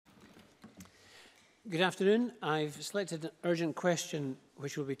Good afternoon. I've selected an urgent question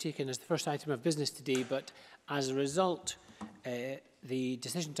which will be taken as the first item of business today, but as a result, the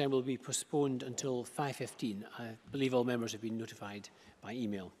decision time will be postponed until 5:15. I believe all members have been notified by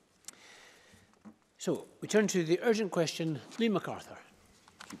email. So, we turn to the urgent question. Liam McArthur.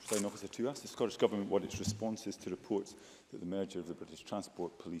 Presiding Officer, to ask the Scottish Government what its response is to reports that the merger of the British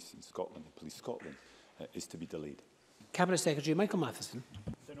Transport Police in Scotland and Police Scotland is to be delayed. Cabinet Secretary Michael Matheson.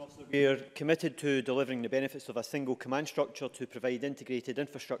 We are committed to delivering the benefits of a single command structure to provide integrated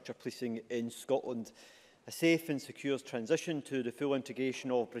infrastructure policing in Scotland. A safe and secure transition to the full integration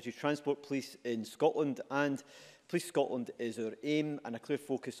of British Transport Police in Scotland and Police Scotland is our aim, and a clear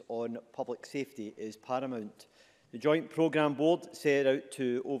focus on public safety is paramount. The Joint Programme Board set up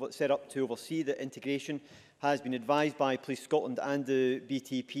to oversee the integration has been advised by Police Scotland and the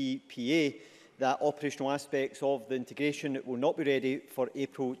BTP-PA that operational aspects of the integration will not be ready for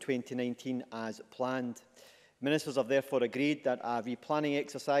April 2019 as planned. Ministers have therefore agreed that a replanning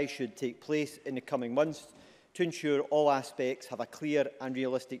exercise should take place in the coming months to ensure all aspects have a clear and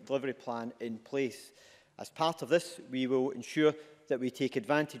realistic delivery plan in place. As part of this, we will ensure that we take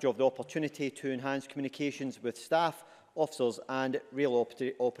advantage of the opportunity to enhance communications with staff, officers and rail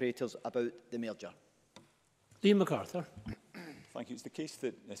operators about the merger. Liam McArthur. Thank you. It's the case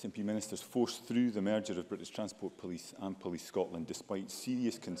that SNP ministers forced through the merger of British Transport Police and Police Scotland despite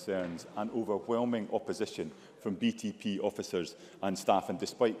serious concerns and overwhelming opposition from BTP officers and staff, and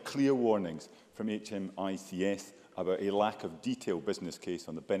despite clear warnings from HMICS about a lack of detailed business case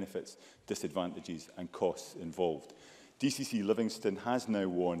on the benefits, disadvantages and costs involved. DCC Livingston has now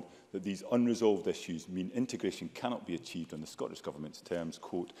warned that these unresolved issues mean integration cannot be achieved on the Scottish Government's terms,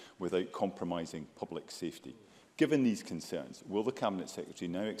 quote, without compromising public safety. Given these concerns, will the Cabinet Secretary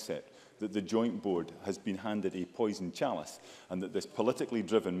now accept that the Joint Board has been handed a poisoned chalice and that this politically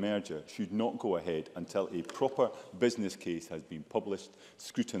driven merger should not go ahead until a proper business case has been published,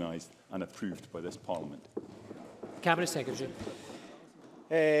 scrutinised and approved by this Parliament? Cabinet Secretary.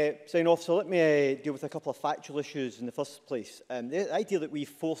 Presiding Officer, let me deal with a couple of factual issues in the first place. The idea that we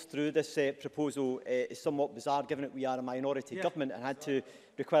forced through this proposal is somewhat bizarre, given that we are a minority government and had to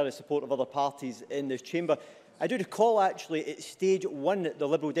require the support of other parties in this chamber. I do recall, actually, at stage one, the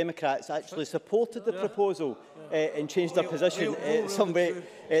Liberal Democrats actually supported the proposal and changed their position some way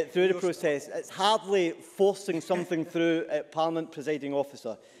through the process. It's hardly forcing something through Parliament, Presiding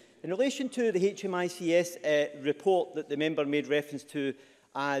Officer. In relation to the HMICS report that the member made reference to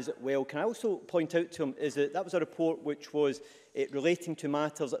as well, can I also point out to him is that that was a report which was relating to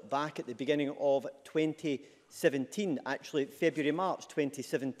matters back at the beginning of 2017, actually February, March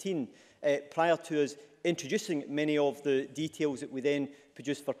 2017, prior to us introducing many of the details that we then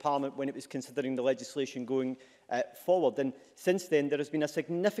produced for Parliament when it was considering the legislation going forward. And since then, there has been a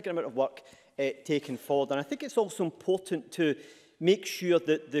significant amount of work taken forward. And I think it's also important to make sure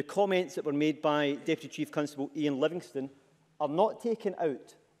that the comments that were made by Deputy Chief Constable Ian Livingston are not taken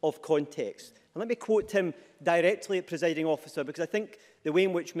out of context. And let me quote him directly, Presiding Officer, because I think the way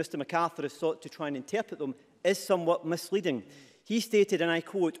in which Mr McArthur has sought to try and interpret them is somewhat misleading. He stated, and I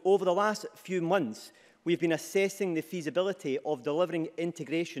quote, "Over the last few months, we've been assessing the feasibility of delivering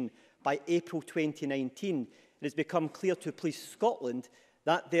integration by April 2019. It has become clear to Police Scotland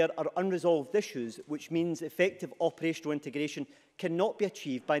that there are unresolved issues, which means effective operational integration cannot be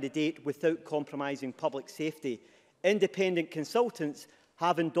achieved by the date without compromising public safety. Independent consultants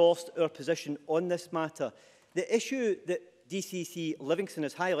have endorsed our position on this matter." The issue that DCC Livingston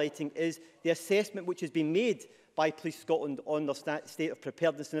is highlighting is the assessment which has been made by Police Scotland on their state of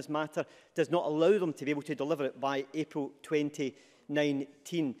preparedness in this matter does not allow them to be able to deliver it by April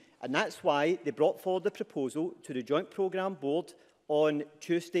 2019. And that's why they brought forward the proposal to the Joint Programme Board on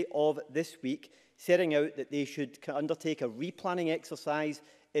Tuesday of this week, setting out that they should undertake a replanning exercise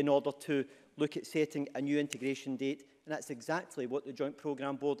in order to look at setting a new integration date. And that's exactly what the Joint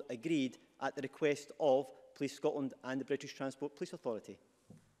Programme Board agreed at the request of Police Scotland and the British Transport Police Authority.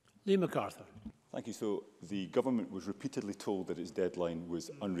 Liam McArthur. Thank you. So the Government was repeatedly told that its deadline was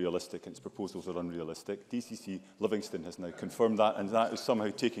unrealistic and its proposals are unrealistic. DCC Livingston has now confirmed that, and that is somehow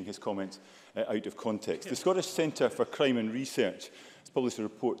taking his comments out of context. The Scottish Centre for Crime and Research has published a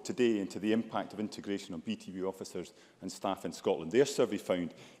report today into the impact of integration on BTP officers and staff in Scotland. Their survey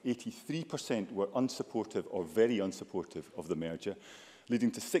found 83% were unsupportive or very unsupportive of the merger,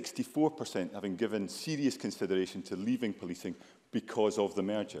 leading to 64% having given serious consideration to leaving policing because of the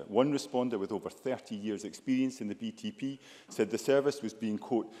merger. One responder with over 30 years' experience in the BTP said the service was being,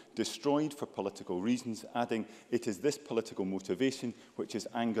 quote, destroyed for political reasons, adding, "It is this political motivation which has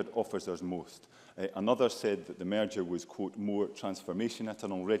angered officers most." Another said that the merger was, quote, more transformation at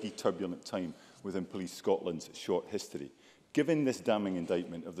an already turbulent time within Police Scotland's short history. Given this damning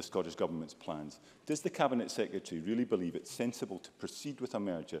indictment of the Scottish Government's plans, does the Cabinet Secretary really believe it's sensible to proceed with a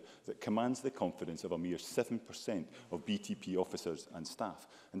merger that commands the confidence of a mere 7% of BTP officers and staff?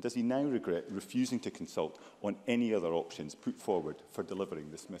 And does he now regret refusing to consult on any other options put forward for delivering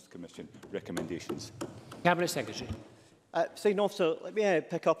the Smith Commission recommendations? Cabinet Secretary. Presiding Officer, let me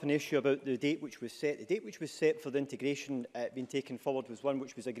pick up an issue about the date which was set. The date which was set for the integration being taken forward was one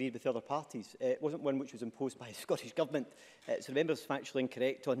which was agreed with the other parties. It wasn't one which was imposed by the Scottish Government. So the member is factually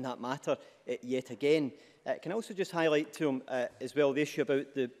incorrect on that matter yet again. Can I also just highlight to him as well the issue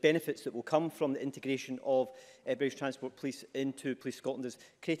about the benefits that will come from the integration of British Transport Police into Police Scotland is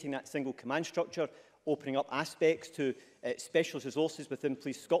creating that single command structure, opening up aspects to specialist resources within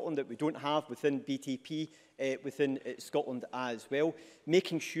Police Scotland that we don't have within BTP within Scotland as well,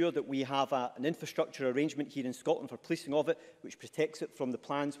 making sure that we have an infrastructure arrangement here in Scotland for policing of it, which protects it from the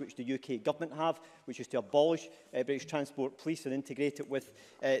plans which the UK Government have, which is to abolish British Transport Police and integrate it with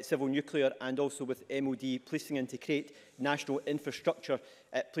civil nuclear and also with MOD policing, and to create national infrastructure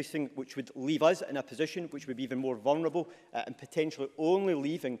policing, which would leave us in a position which would be even more vulnerable and potentially only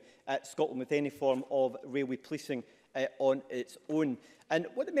leaving Scotland with any form of railway policing on its own. And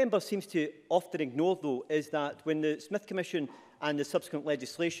what the member seems to often ignore, though, is that when the Smith Commission and the subsequent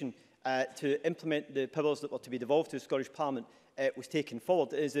legislation to implement the powers that were to be devolved to the Scottish Parliament was taken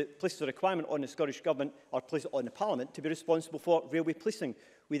forward, is it places a requirement on the Scottish Government, or places it on the Parliament, to be responsible for railway policing.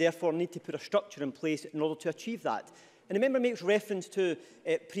 We therefore need to put a structure in place in order to achieve that. And the member makes reference to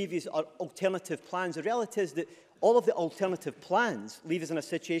previous or alternative plans. The reality is that all of the alternative plans leave us in a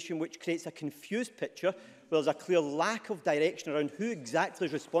situation which creates a confused picture, where there's a clear lack of direction around who exactly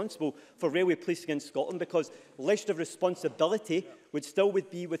is responsible for railway policing in Scotland, because legislative responsibility would still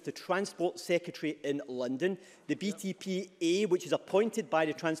be with the Transport Secretary in London. The BTPA, which is appointed by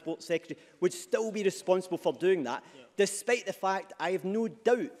the Transport Secretary, would still be responsible for doing that, despite the fact I have no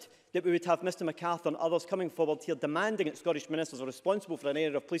doubt that we would have Mr McArthur and others coming forward here demanding that Scottish ministers are responsible for an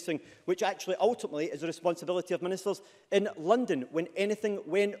area of policing, which actually ultimately is the responsibility of ministers in London when anything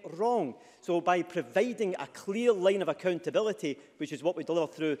went wrong. So by providing a clear line of accountability, which is what we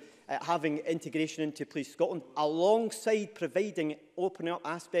deliver through having integration into Police Scotland, alongside providing opening up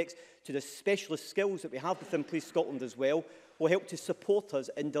aspects to the specialist skills that we have within Police Scotland as well, will help to support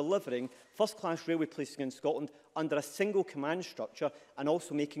us in delivering first-class railway policing in Scotland under a single command structure, and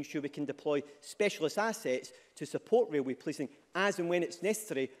also making sure we can deploy specialist assets to support railway policing as and when it's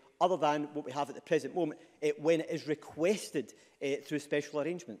necessary, other than what we have at the present moment, when it is requested through special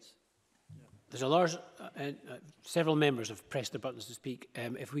arrangements. There's a large, several members have pressed their buttons to speak.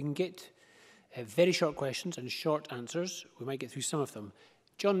 If we can get very short questions and short answers, we might get through some of them.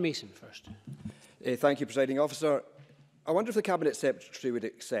 John Mason first. Thank you, Presiding Officer. I wonder if the Cabinet Secretary would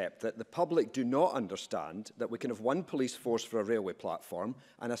accept that the public do not understand that we can have one police force for a railway platform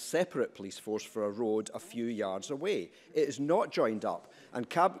and a separate police force for a road a few yards away. It is not joined up. And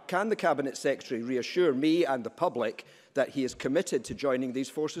can the Cabinet Secretary reassure me and the public that he is committed to joining these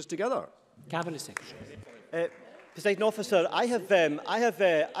forces together? Cabinet Secretary. Presiding Officer, I've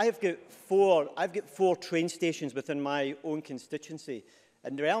got four train stations within my own constituency.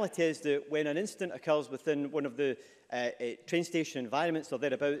 And the reality is that when an incident occurs within one of the train station environments or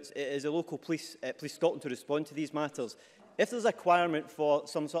thereabouts, it is a local Police Scotland to respond to these matters. If there's a requirement for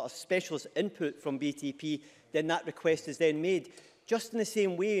some sort of specialist input from BTP, then that request is then made, just in the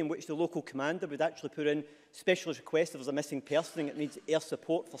same way in which the local commander would actually put in specialist requests if there's a missing person that needs air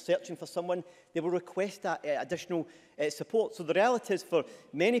support for searching for someone. They will request that additional support. So the reality is, for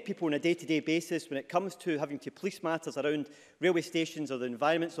many people on a day-to-day basis, when it comes to having to police matters around railway stations or the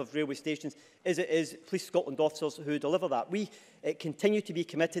environments of railway stations, it is Police Scotland officers who deliver that. We continue to be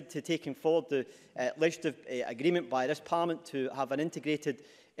committed to taking forward the legislative agreement by this Parliament to have an integrated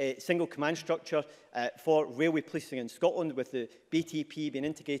single command structure for railway policing in Scotland, with the BTP being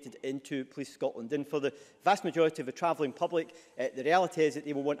integrated into Police Scotland. And for the vast majority of the travelling public, the reality is that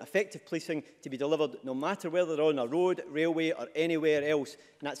they will want effective policing to be delivered no matter whether they're on a road, railway or anywhere else.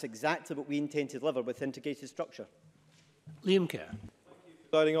 And that's exactly what we intend to deliver with integrated structure. Liam Kerr.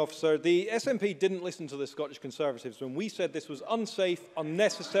 Presiding Officer, the SNP didn't listen to the Scottish Conservatives when we said this was unsafe,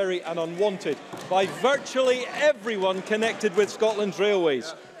 unnecessary and unwanted by virtually everyone connected with Scotland's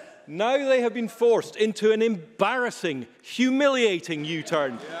railways. Now they have been forced into an embarrassing, humiliating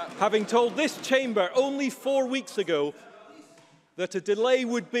U-turn, having told this chamber only 4 weeks ago that a delay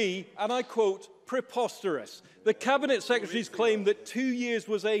would be, and I quote, preposterous. The Cabinet Secretary's claim that 2 years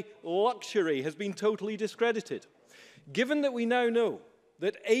was a luxury has been totally discredited. Given that we now know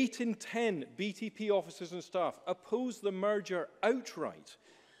that 8 in 10 BTP officers and staff oppose the merger outright,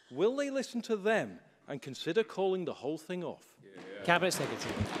 will they listen to them and consider calling the whole thing off? Cabinet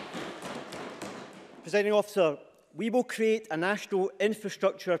Secretary. Presiding Officer, we will create a national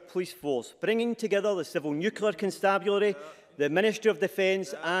infrastructure police force, bringing together the Civil Nuclear Constabulary, the Ministry of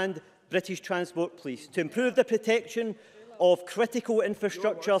Defence and British Transport Police to improve the protection of critical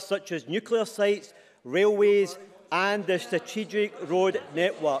infrastructure such as nuclear sites, railways and the strategic road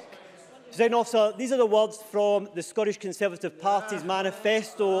network. Presiding Officer, these are the words from the Scottish Conservative Party's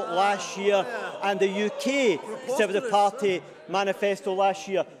manifesto last year and the UK Conservative Party manifesto last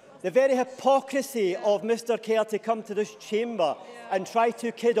year. The very hypocrisy of Mr Kerr to come to this chamber and try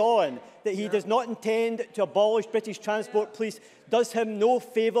to kid on that he does not intend to abolish British Transport Police does him no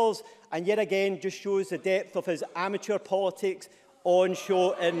favours and yet again just shows the depth of his amateur politics on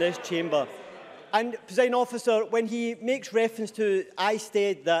show in this chamber. And, Presiding Officer, when he makes reference to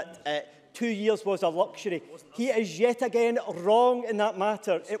Isted that 2 years was a luxury, he is yet again wrong in that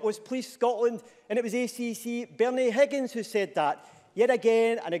matter. It was Police Scotland and it was ACC Bernie Higgins who said that. Yet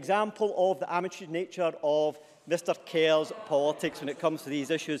again, an example of the amateur nature of Mr Kerr's politics when it comes to these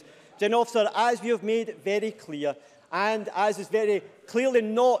issues. Presiding Officer, as we have made very clear, and as is very clearly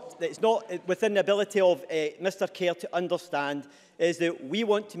it's not within the ability of Mr Kerr to understand, is that we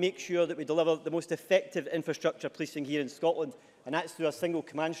want to make sure that we deliver the most effective infrastructure policing here in Scotland, and that's through a single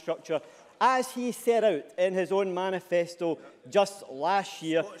command structure, as he set out in his own manifesto just last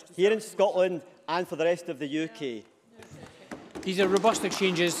year, here in Scotland and for the rest of the UK. These are robust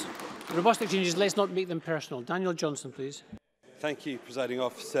exchanges. Robust exchanges, let's not make them personal. Daniel Johnson, please. Thank you, Presiding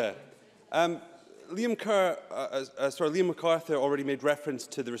Officer. Liam McArthur already made reference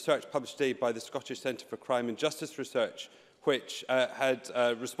to the research published today by the Scottish Centre for Crime and Justice Research, which had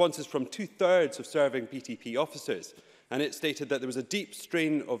responses from 2/3 of serving BTP officers. And it stated that there was a deep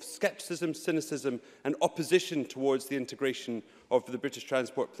strain of scepticism, cynicism and opposition towards the integration of the British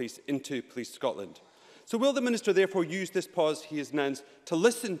Transport Police into Police Scotland. So will the Minister therefore use this pause he has announced to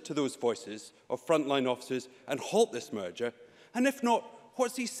listen to those voices of frontline officers and halt this merger? And if not, what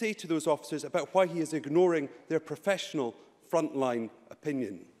does he say to those officers about why he is ignoring their professional frontline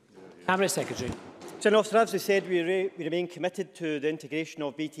opinion? Cabinet Secretary. Presiding Officer, as we said, we remain committed to the integration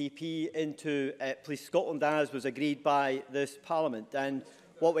of BTP into Police Scotland as was agreed by this Parliament. And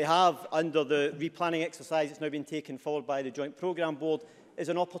what we have under the replanning exercise that's now been taken forward by the Joint Programme Board is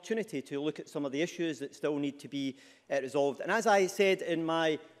an opportunity to look at some of the issues that still need to be resolved. And as I said in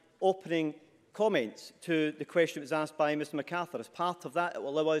my opening comments to the question that was asked by Mr McArthur, as part of that, it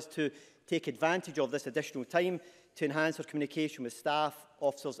will allow us to take advantage of this additional time to enhance our communication with staff,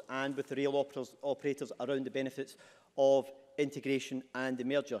 officers and with the rail operators around the benefits of integration and the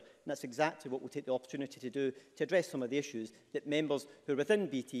merger. And that's exactly what we'll take the opportunity to do to address some of the issues that members who are within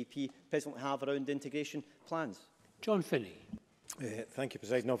BTP presently have around integration plans. John Finney. Thank you,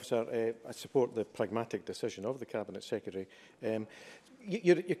 Presiding Officer. I support the pragmatic decision of the Cabinet Secretary.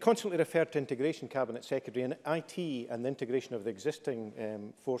 You constantly refer to integration, Cabinet Secretary, and IT and the integration of the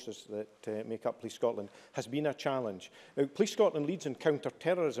existing forces that make up Police Scotland has been a challenge. Now, Police Scotland leads in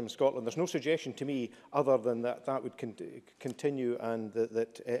counter-terrorism in Scotland. There's no suggestion to me other than that would continue and that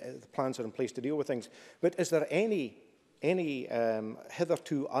the plans are in place to deal with things. But is there any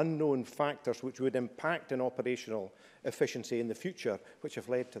hitherto unknown factors which would impact on operational efficiency in the future which have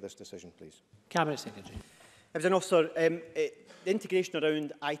led to this decision, please? Cabinet Secretary. Presiding Officer, the integration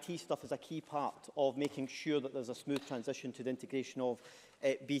around IT stuff is a key part of making sure that there's a smooth transition to the integration of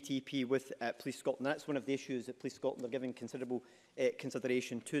BTP with Police Scotland. That's one of the issues that Police Scotland are giving considerable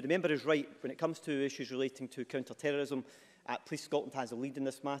consideration to. The member is right when it comes to issues relating to counter-terrorism. Police Scotland has a lead in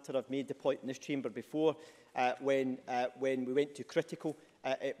this matter. I've made the point in this chamber before when we went to critical.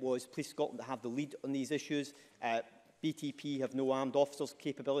 It was Police Scotland that have the lead on these issues. BTP have no armed officers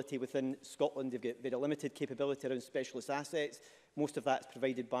capability within Scotland. They've got very limited capability around specialist assets. Most of that is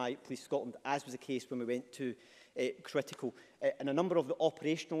provided by Police Scotland, as was the case when we went to critical. And a number of the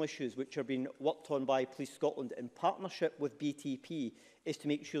operational issues which are being worked on by Police Scotland in partnership with BTP is to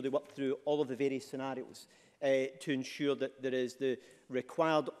make sure they work through all of the various scenarios to ensure that there is the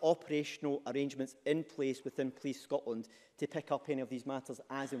required operational arrangements in place within Police Scotland to pick up any of these matters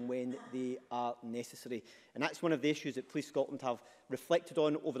as and when they are necessary. And that's one of the issues that Police Scotland have reflected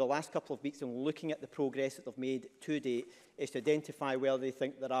on over the last couple of weeks and looking at the progress that they've made to date is to identify where they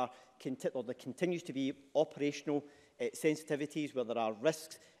think there are there continues to be operational sensitivities, where there are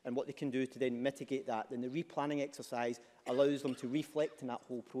risks and what they can do to then mitigate that. Then the replanning exercise allows them to reflect on that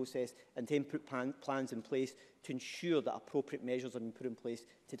whole process and then put plans in place to ensure that appropriate measures are being put in place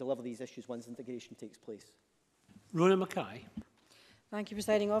to deliver these issues once integration takes place. Rona Mackay. Thank you,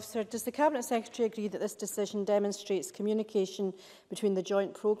 Presiding Officer. Does the Cabinet Secretary agree that this decision demonstrates communication between the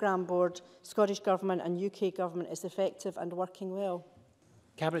Joint Programme Board, Scottish Government and UK Government is effective and working well?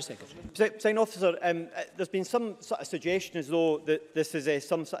 Cabinet Secretary. Presiding Officer, there's been some sort of suggestion as though that this is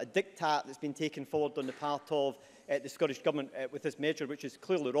some sort of diktat that's been taken forward on the part of the Scottish Government with this measure, which is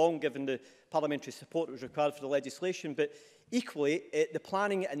clearly wrong given the parliamentary support that was required for the legislation. But equally, the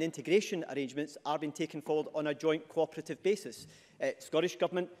planning and integration arrangements are being taken forward on a joint cooperative basis. Scottish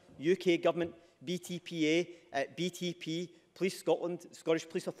Government, UK Government, BTPA, BTP, Police Scotland, Scottish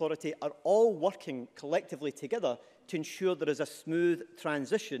Police Authority are all working collectively together to ensure there is a smooth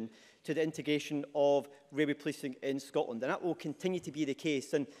transition to the integration of railway policing in Scotland. And that will continue to be the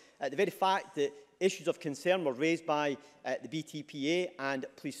case. And the very fact that issues of concern were raised by the BTPA and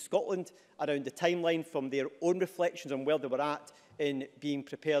Police Scotland around the timeline from their own reflections on where they were at in being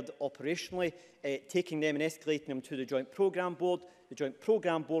prepared operationally, taking them and escalating them to the Joint Programme Board. The Joint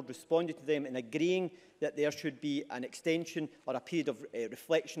Programme Board responded to them in agreeing that there should be an extension or a period of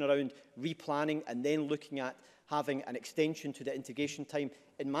reflection around replanning and then looking at having an extension to the integration time,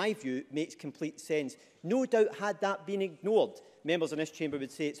 in my view, makes complete sense. No doubt, had that been ignored, members in this chamber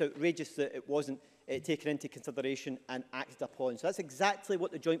would say it's outrageous that it wasn't taken into consideration and acted upon. So that's exactly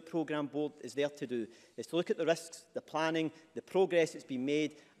what the Joint Programme Board is there to do, is to look at the risks, the planning, the progress that's been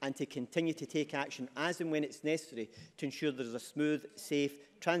made, and to continue to take action as and when it's necessary to ensure there is a smooth, safe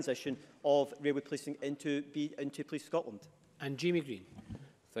transition of railway policing into Police Scotland. And Jamie Green.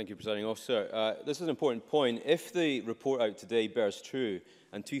 Thank you, Presiding Officer. This is an important point. If the report out today bears true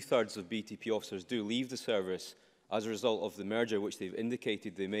and 2/3 of BTP officers do leave the service as a result of the merger, which they've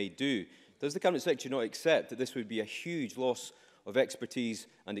indicated they may do, does the Cabinet Secretary not accept that this would be a huge loss of expertise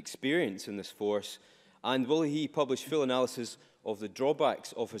and experience in this force? And will he publish full analysis of the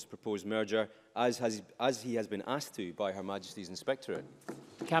drawbacks of his proposed merger, as he has been asked to by Her Majesty's Inspectorate?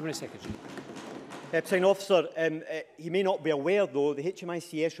 Cabinet Secretary. Presiding Officer, he may not be aware, though, the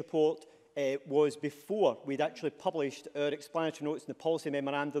HMICS report was before we'd actually published our explanatory notes in the policy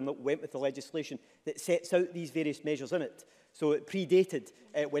memorandum that went with the legislation that sets out these various measures in it. So it predated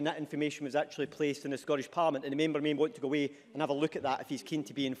when that information was actually placed in the Scottish Parliament, and the member may want to go away and have a look at that if he's keen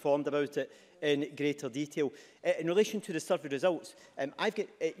to be informed about it in greater detail. In relation to the survey results, I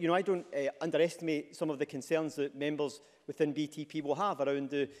don't underestimate some of the concerns that members within BTP will have around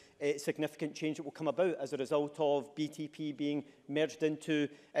the significant change that will come about as a result of BTP being merged into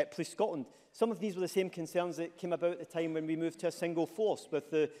Police Scotland. Some of these were the same concerns that came about at the time when we moved to a single force, with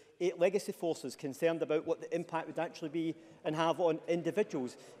the 8 legacy forces concerned about what the impact would actually be and have on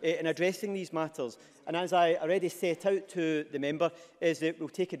individuals in addressing these matters. And as I already set out to the member, is that we'll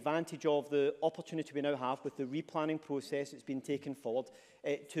take advantage of the opportunity we now have with the replanning process that's been taken forward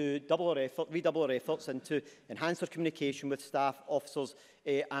to redouble our efforts and to enhance our communication with staff, officers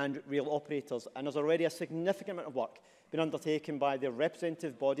and rail operators. And there's already a significant amount of work been undertaken by their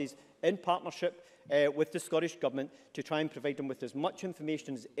representative bodies in partnership with the Scottish Government to try and provide them with as much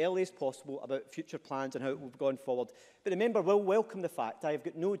information as early as possible about future plans and how it will be going forward. But the member will welcome the fact, I have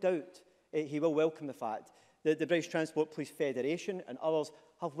got no doubt he will welcome the fact, that the British Transport Police Federation and others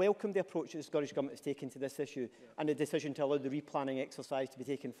have welcomed the approach that the Scottish Government has taken to this issue and the decision to allow the replanning exercise to be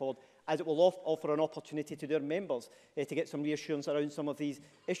taken forward, as it will offer an opportunity to their members to get some reassurance around some of these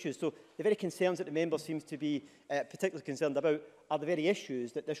issues. So the very concerns that the member seems to be particularly concerned about are the very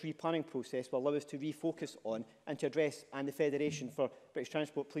issues that this replanning process will allow us to refocus on and to address, and the Federation for British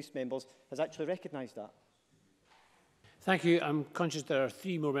Transport Police members has actually recognised that. Thank you. I'm conscious there are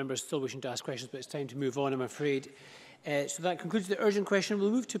 3 more members still wishing to ask questions, but it's time to move on, I'm afraid. So that concludes the urgent question. We'll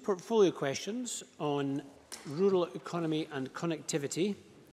move to portfolio questions on rural economy and connectivity.